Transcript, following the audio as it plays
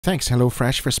Thanks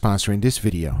HelloFresh for sponsoring this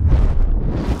video.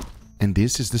 And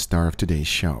this is the star of today's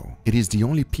show. It is the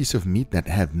only piece of meat that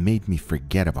have made me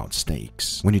forget about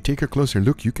steaks. When you take a closer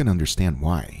look, you can understand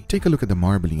why. Take a look at the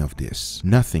marbling of this.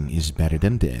 Nothing is better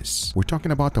than this. We're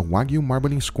talking about the Wagyu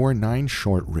Marbling Score 9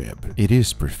 short rib. It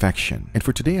is perfection. And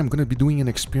for today, I'm going to be doing an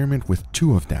experiment with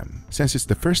two of them. Since it's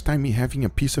the first time me having a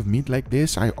piece of meat like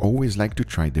this, I always like to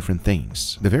try different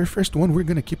things. The very first one, we're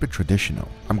going to keep it traditional.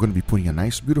 I'm going to be putting a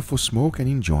nice beautiful smoke and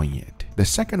enjoying it. The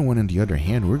second one, on the other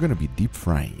hand, we're going to be deep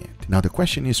frying it. Now the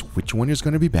question is, which one is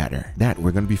going to be better? That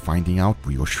we're going to be finding out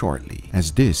real shortly,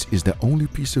 as this is the only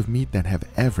piece of meat that have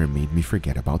ever made me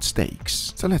forget about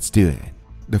steaks. So let's do it.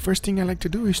 The first thing I like to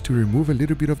do is to remove a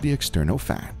little bit of the external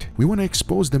fat. We want to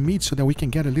expose the meat so that we can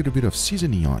get a little bit of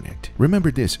seasoning on it.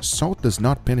 Remember this, salt does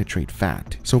not penetrate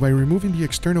fat. So by removing the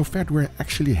external fat, we're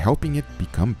actually helping it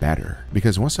become better.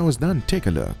 Because once I was done, take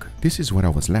a look. This is what I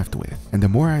was left with. And the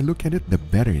more I look at it, the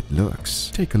better it looks.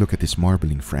 Take a look at this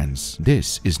marbling, friends.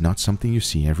 This is not something you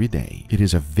see every day. It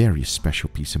is a very special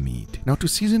piece of meat. Now to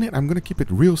season it, I'm going to keep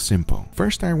it real simple.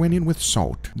 First, I went in with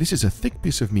salt. This is a thick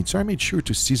piece of meat, so I made sure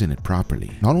to season it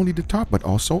properly. Not only the top, but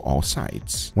also all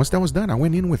sides. Once that was done, I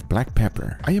went in with black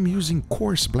pepper. I am using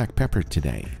coarse black pepper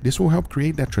today. This will help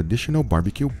create that traditional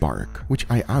barbecue bark, which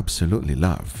I absolutely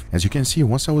love. As you can see,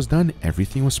 once I was done,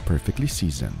 everything was perfectly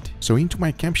seasoned. So into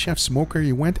my Camp Chef smoker,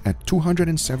 it went at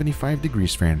 275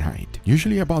 degrees Fahrenheit.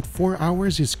 Usually about 4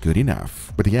 hours is good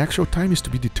enough, but the actual time is to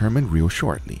be determined real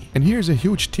shortly. And here's a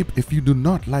huge tip if you do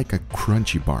not like a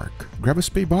crunchy bark. Grab a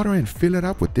spray bottle and fill it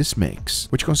up with this mix,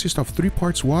 which consists of 3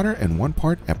 parts water and 1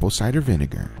 part apple cider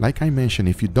vinegar. Like I mentioned,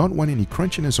 if you don't want any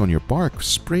crunchiness on your bark,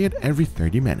 spray it every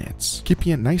 30 minutes.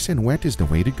 Keeping it nice and wet is the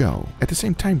way to go. At the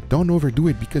same time, don't overdo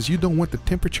it because you don't want the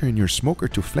temperature in your smoker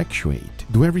to fluctuate.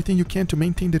 Do everything you can to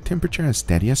maintain the temperature as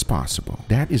steady as possible.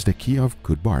 That is the key of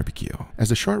good barbecue. As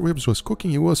the short ribs was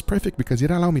cooking, it was perfect because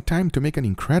it allowed me time to make an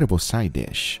incredible side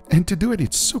dish. And to do it,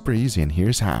 it's super easy, and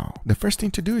here's how. The first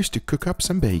thing to do is to cook up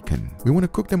some bacon. We want to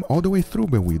cook them all the way through,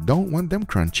 but we don't want them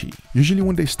crunchy. Usually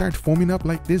when they start foaming up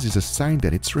like this is a sign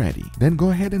that it's ready. Then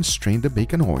go ahead and strain the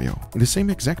bacon oil. In the same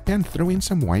exact pan, throw in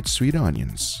some white sweet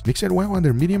onions. Mix it well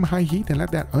under medium-high heat and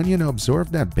let that onion absorb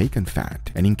that bacon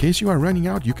fat. And in case you are running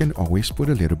out, you can always put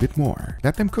a little bit more.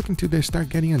 Let them cook until they start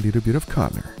getting a little bit of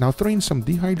color. Now throw in some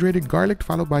dehydrated garlic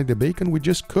followed by the bacon we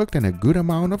just cooked and a good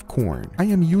amount of corn. I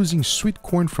am using sweet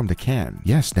corn from the can.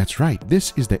 Yes, that's right.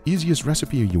 This is the easiest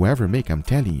recipe you ever make, I'm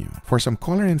telling you. For some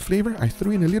color and flavor, I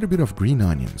threw in a little bit of green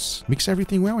onions. Mix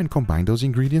everything well and combine those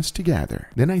ingredients together.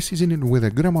 Then I season it with a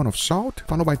good amount of salt,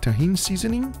 followed by Tajin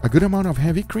seasoning, a good amount of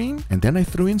heavy cream, and then I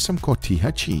threw in some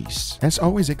Cotija cheese. As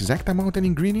always, exact amount and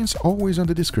ingredients always on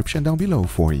the description down below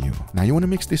for you. Now you want to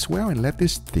mix this well and let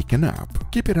this thicken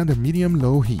up. Keep it under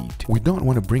medium-low heat. We don't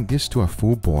want to bring this to a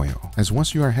full boil, as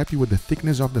once you are happy with the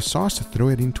thickness of the sauce, throw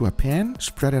it into a pan,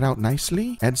 spread it out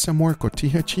nicely, add some more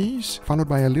Cotija cheese, followed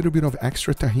by a little bit of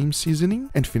extra Tajin seasoning,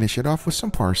 and finish it off with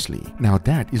some parsley. Now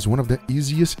that is one of the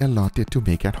easiest elote to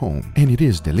make at home, and it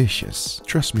is delicious.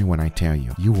 Trust me when I tell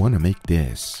you, you want to make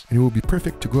this, and it will be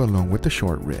perfect to go along with the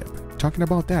short rib. Talking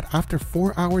about that, after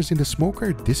 4 hours in the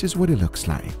smoker, this is what it looks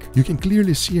like. You can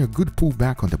clearly see a good pull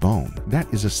back on the bone.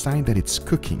 That is a sign that it's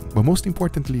cooking. But most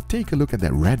importantly, take a look at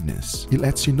that redness. It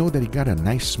lets you know that it got a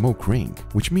nice smoke ring,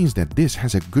 which means that this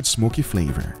has a good smoky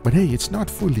flavor. But hey, it's not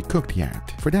fully cooked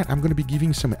yet. For that, I'm going to be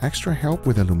giving some extra help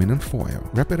with aluminum foil.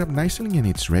 Wrap it up nicely and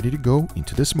it's ready to go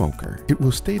into the smoker. It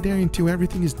will stay there until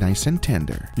everything is nice and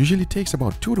tender. Usually takes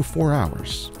about 2 to 4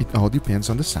 hours. It all depends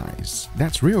on the size.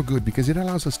 That's real good because it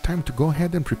allows us time to go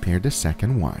ahead and prepare the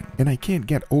second one. And I can't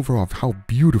get over of how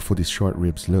beautiful these short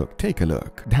ribs look. Take a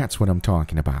look. That's what I'm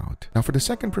talking about. Now for the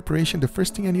second preparation, the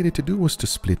first thing I needed to do was to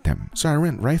split them. So I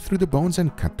went right through the bones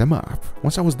and cut them up.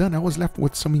 Once I was done, I was left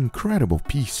with some incredible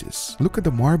pieces. Look at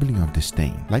the marbling of this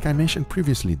thing. Like I mentioned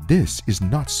previously, this is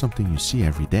not something you see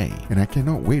every day, and I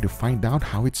cannot wait to find out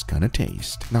how it's gonna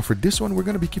taste. Now for this one, we're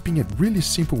gonna be keeping it really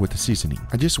simple with the seasoning.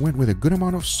 I just went with a good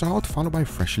amount of salt followed by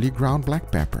freshly ground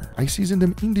black pepper. I seasoned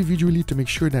them individually to make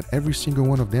sure that every single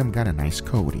one of them got a nice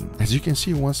coating. As you can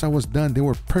see, once I was done, they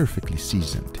were perfectly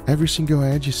seasoned. Every single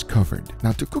edge is covered.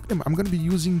 Now to cook them, I'm going to be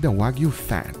using the Wagyu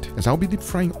fat, as I'll be deep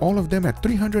frying all of them at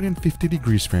 350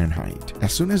 degrees Fahrenheit.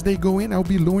 As soon as they go in, I'll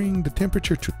be lowering the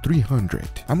temperature to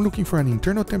 300. I'm looking for an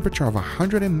internal temperature of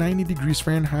 190 degrees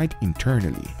Fahrenheit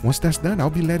internally. Once that's done, I'll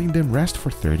be letting them rest for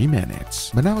 30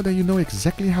 minutes. But now that you know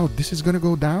exactly how this is going to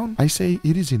go down, I say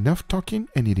it is enough talking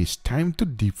and it is time to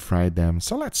deep fry them.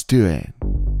 So let's do it.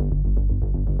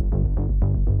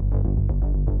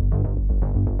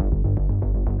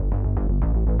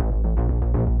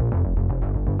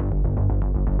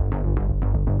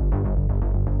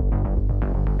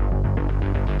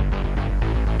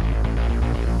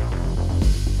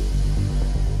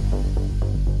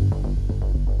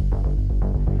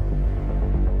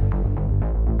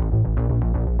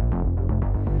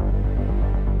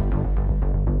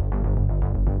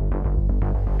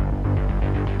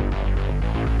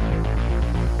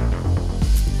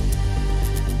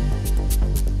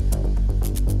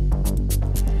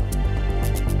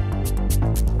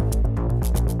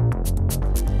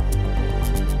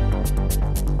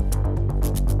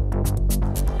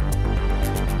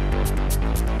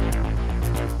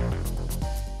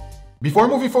 Before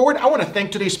moving forward, I want to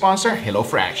thank today's sponsor,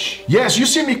 HelloFresh. Yes, you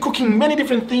see me cooking many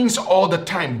different things all the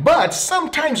time, but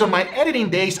sometimes on my editing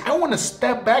days, I want to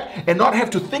step back and not have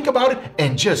to think about it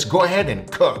and just go ahead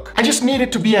and cook. I just need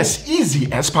it to be as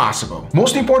easy as possible.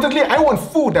 Most importantly, I want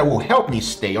food that will help me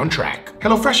stay on track.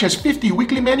 HelloFresh has 50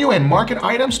 weekly menu and market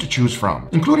items to choose from,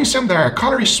 including some that are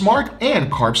calorie smart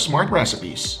and carb smart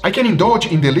recipes. I can indulge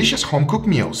in delicious home-cooked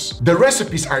meals. The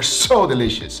recipes are so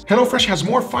delicious. HelloFresh has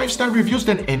more 5-star reviews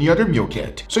than any other meal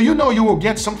kit, so you know you will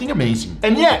get something amazing.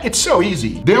 And yeah, it's so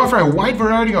easy. They offer a wide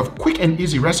variety of quick and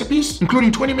easy recipes,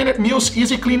 including 20-minute meals,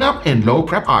 easy cleanup, and low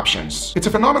prep options. It's a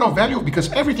phenomenal value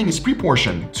because everything is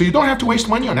pre-portioned, so you don't have to waste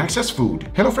money on excess food.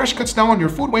 HelloFresh cuts down on your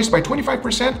food waste by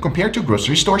 25% compared to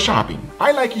grocery store shopping.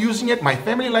 I like using it, my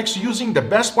family likes using. The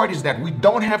best part is that we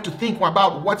don't have to think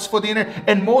about what's for dinner,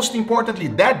 and most importantly,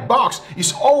 that box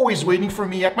is always waiting for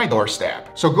me at my doorstep.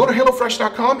 So go to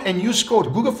HelloFresh.com and use code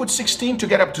GUGAFOODS16 to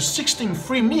get up to 16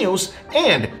 free meals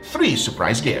and 3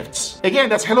 surprise gifts. Again,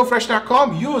 that's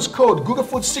HelloFresh.com. Use code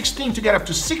GUGAFOODS16 to get up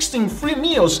to 16 free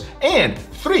meals and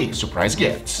 3 surprise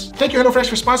gifts. Thank you, HelloFresh,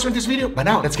 for sponsoring this video, but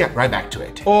now let's get right back to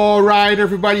it. All right,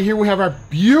 everybody, here we have our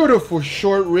beautiful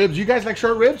short ribs. You guys like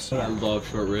short ribs? I love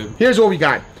short rib. Here's what we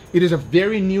got. It is a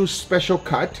very new special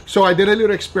cut. So I did a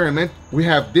little experiment. We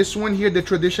have this one here, the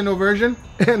traditional version,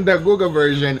 and the Guga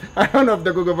version. I don't know if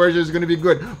the Guga version is gonna be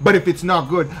good, but if it's not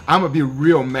good, I'm gonna be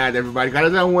real mad, everybody,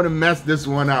 because I don't wanna mess this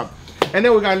one up. And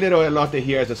then we got a little elote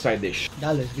here as a side dish.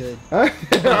 That looks good. Huh?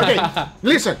 Okay,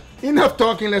 listen, enough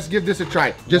talking, let's give this a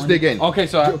try. Just dig in. Okay,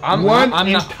 so I'm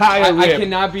entire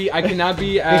not, rib. I cannot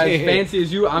be as fancy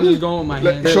as you. I'm just going with my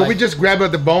hands. Should we just grab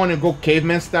at the bone and go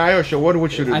caveman style, or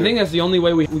what should we do? I think that's the only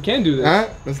way we can do this. Huh?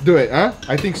 Let's do it, huh?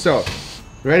 I think so.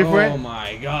 Ready for it? Oh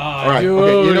my god. All right, dude.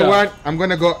 okay, you know what? I'm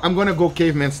gonna go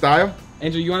caveman style.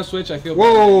 Angel, you want to switch? I feel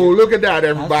whoa, look at that,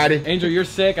 everybody. Angel, you're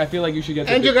sick. I feel like you should get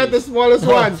the Angel got the smallest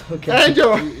one. Okay.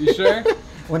 Angel. You sure?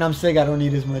 When I'm sick, I don't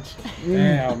eat as much.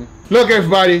 Damn. Look,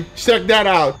 everybody, check that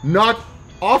out. Not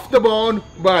off the bone,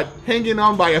 but hanging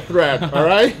on by a thread, all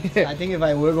right? I think if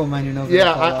I wiggle mine, you know.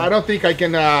 Yeah, I don't think I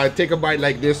can take a bite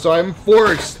like this, so I'm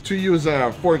forced to use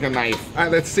a fork and knife. All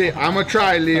right, let's see. I'm gonna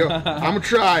try, Leo. I'm gonna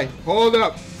try. Hold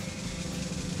up.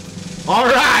 All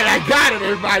right, I got it,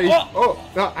 everybody. Oh,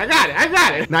 no, I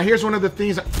got it. Now, here's one of the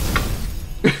things.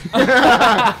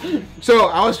 So,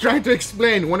 I was trying to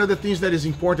explain one of the things that is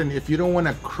important. If you don't want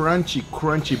a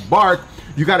crunchy bark,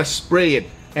 you got to spray it.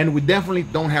 And we definitely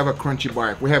don't have a crunchy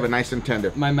bark. We have a nice and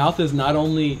tender. My mouth is not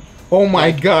only... Oh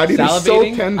my God, it is so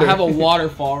tender. I have a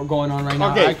waterfall going on right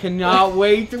now. Okay. I cannot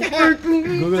wait to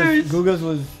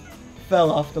Guga's fell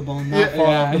off the bone, not fall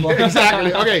off the bone.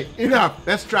 Exactly. Okay, enough.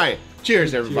 Let's try it.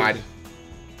 Cheers, everybody. Cheers.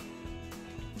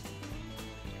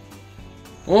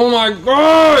 Oh my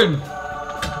god!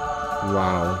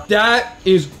 Wow. That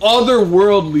is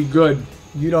otherworldly good.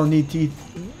 You don't need teeth.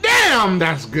 Damn,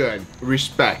 that's good.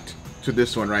 Respect to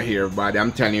this one right here, everybody.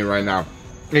 I'm telling you right now.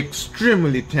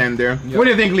 Extremely tender. Yep. What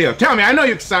do you think, Leo? Tell me. I know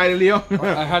you're excited, Leo.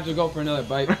 I had to go for another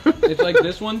bite. It's like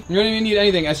this one. You don't even need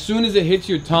anything. As soon as it hits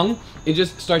your tongue, it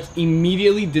just starts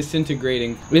immediately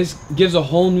disintegrating. This gives a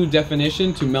whole new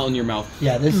definition to melt in your mouth.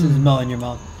 Yeah, this is melt in your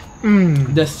mouth.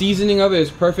 The seasoning of it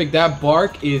is perfect. That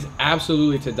bark is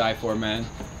absolutely to die for, man.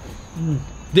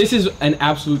 This is an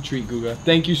absolute treat, Guga.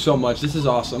 Thank you so much. This is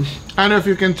awesome. I don't know if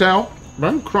you can tell, but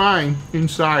I'm crying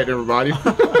inside, everybody.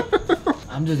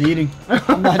 I'm just eating.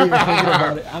 I'm not even thinking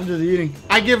about it. I'm just eating.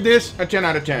 I give this a 10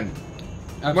 out of 10.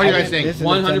 What do you guys think?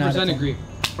 100% agree.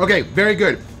 Okay, very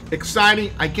good.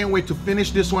 Exciting. I can't wait to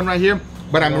finish this one right here,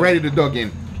 but I'm ready to dug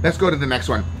in. Let's go to the next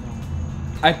one.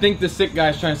 I think the sick guy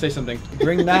is trying to say something.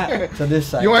 Bring that to this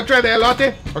side. You want to try the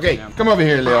elote? Okay, yeah. Come over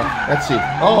here, Leo. Let's see.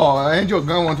 Oh, Angel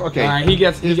going. Okay. All right,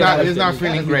 he's not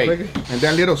feeling great. And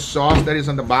that little sauce that is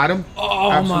on the bottom.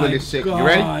 Oh, absolutely my sick. God. You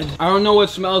ready? I don't know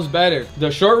what smells better, the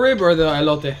short rib or the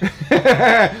elote.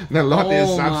 The elote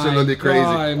is absolutely crazy.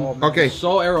 Oh, okay.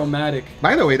 So aromatic.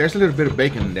 By the way, there's a little bit of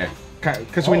bacon in there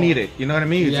because we need it. You know what I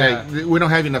mean? It's yeah. Like we don't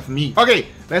have enough meat. Okay,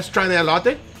 let's try the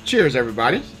elote. Cheers,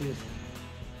 everybody. Cheers.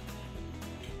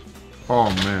 Oh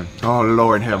man. Oh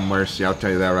Lord have mercy. I'll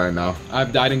tell you that right now.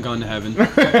 I've died and gone to heaven. I'm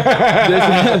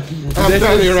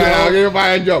telling you right now.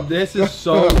 Everybody enjoy. This is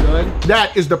so good.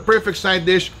 That is the perfect side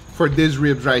dish for these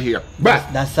ribs right here. But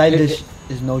that side dish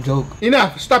is no joke.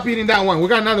 Enough. Stop eating that one. We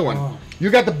got another one. Oh. You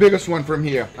got the biggest one from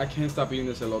here. I can't stop eating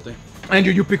this elote.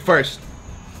 Andrew, you pick first.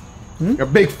 A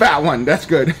big fat one. That's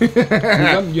good. You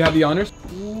have the honors?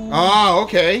 Oh,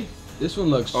 okay. This one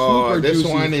looks super this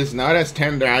juicy. one is not as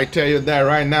tender. I tell you that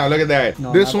right now. Look at that.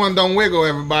 No, this one don't wiggle,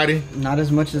 everybody. Not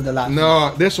as much as the last one.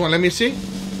 No, this one, let me see.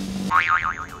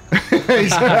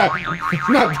 It's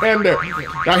not tender.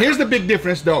 Now here's the big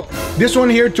difference though. This one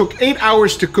here took 8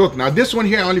 hours to cook. Now this one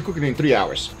here I only cooked it in 3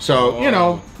 hours. So you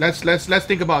know, let's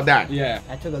think about that. Yeah.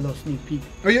 I took a little sneak peek.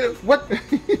 Oh yeah, what?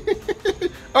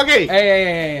 Okay.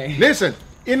 Hey. Listen,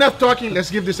 enough talking.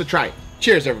 Let's give this a try.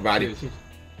 Cheers, everybody. Cheers.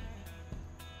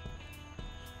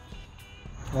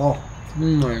 Oh. Oh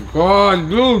my god,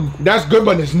 dude. That's good,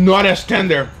 but it's not as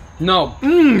tender. No.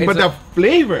 But the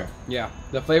flavor. Yeah,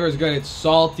 the flavor is good. It's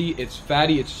salty, it's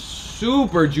fatty, it's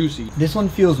super juicy. This one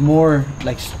feels more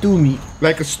like stew meat.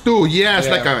 Like a stew, yes,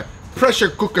 Yeah. like a pressure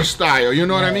cooker style. You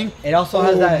know what I mean? It also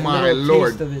has that my little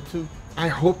Lord. taste of it too. I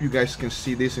hope you guys can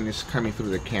see this and it's coming through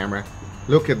the camera.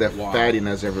 Look at that Wow.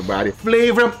 fattiness, everybody.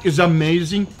 Flavor is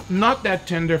amazing. Not that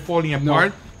tender, falling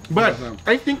apart. But No.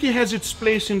 I think it has its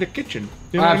place in the kitchen.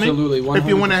 You know Absolutely, what I mean? If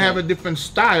you want to 100%. have a different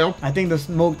style. I think the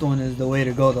smoked one is the way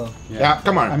to go though. Yeah,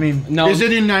 come on. I mean, No. Is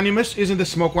it unanimous? Isn't the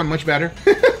smoke one much better?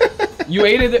 You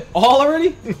ate it all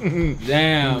already?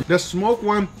 Damn. The smoke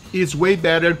one is way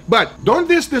better. But don't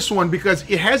diss this one because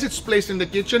it has its place in the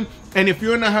kitchen. And if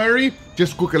you're in a hurry,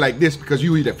 just cook it like this because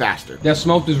you eat it faster. That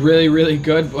smoked is really, really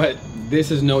good, but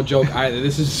this is no joke either.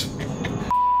 This is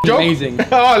Joke? amazing.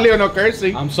 Oh, Leo, no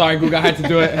cursing. I'm sorry, Guga, I had to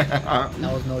do it. that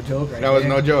was no joke right That was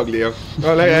there. no joke, Leo.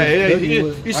 Oh, like,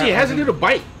 you see, it has a little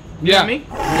bite. You know what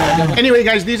I mean? Anyway,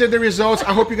 guys, these are the results.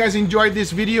 I hope you guys enjoyed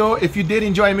this video. If you did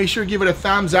enjoy, make sure you give it a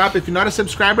thumbs up. If you're not a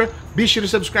subscriber, be sure to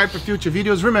subscribe for future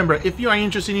videos. Remember, if you are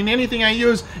interested in anything I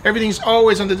use, everything's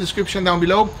always in the description down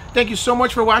below. Thank you so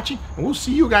much for watching, and we'll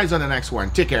see you guys on the next one.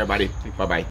 Take care, everybody. Bye-bye.